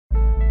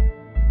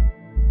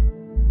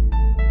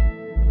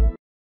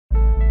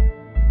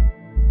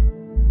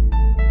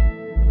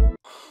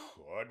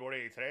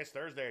Today's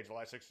Thursday,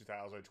 July 6,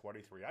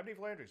 2023. I'm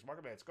Landry.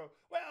 Market Bands go.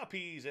 Well,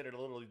 P's ended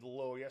a little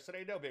low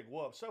yesterday. No big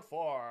whoop. So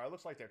far, it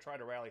looks like they're trying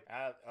to rally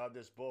out of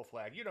this bull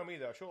flag. You know me,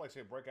 though. Sure like to see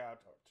a breakout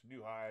to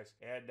new highs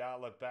and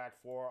not look back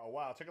for a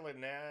while. Take a look at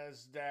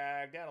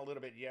NASDAQ. Down a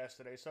little bit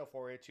yesterday. So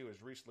far, it too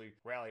has recently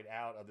rallied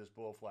out of this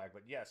bull flag.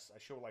 But yes, I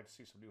sure would like to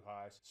see some new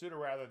highs sooner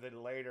rather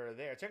than later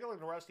there. Take a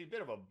look at Rusty.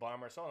 Bit of a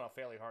bummer. Selling off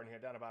fairly hard in here.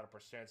 Down about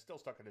 1%. Still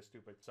stuck in this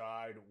stupid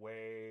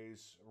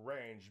sideways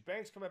range.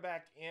 Banks coming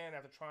back in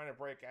after trying to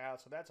break out.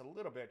 So that's a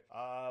little bit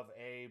of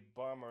a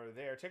bummer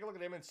there. Take a look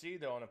at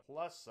MNC though on the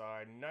plus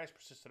side. Nice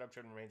persistent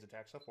uptrend remains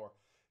intact so far.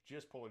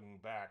 Just pulling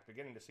back,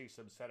 beginning to see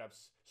some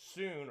setups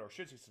soon, or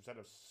should see some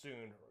setups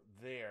soon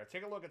there.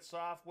 Take a look at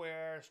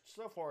software.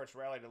 So far, it's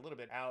rallied a little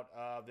bit out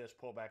of this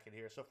pullback in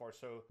here. So far,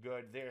 so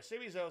good there.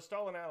 Civvies, though,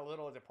 stalling out a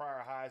little at the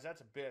prior highs.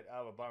 That's a bit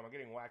of a bummer.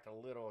 Getting whacked a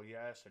little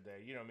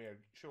yesterday. You know me, I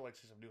sure like to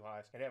see some new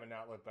highs and haven't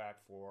not looked back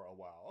for a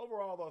while.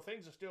 Overall, though,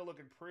 things are still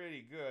looking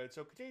pretty good.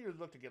 So continue to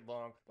look to get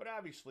long, but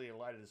obviously, in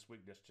light of this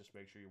weakness, just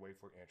make sure you wait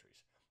for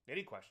entries.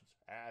 Any questions?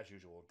 As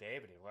usual,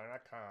 Dave at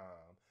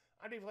DaveLandry.com.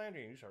 I'm Dave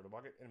Landry, and you start the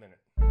market in a minute.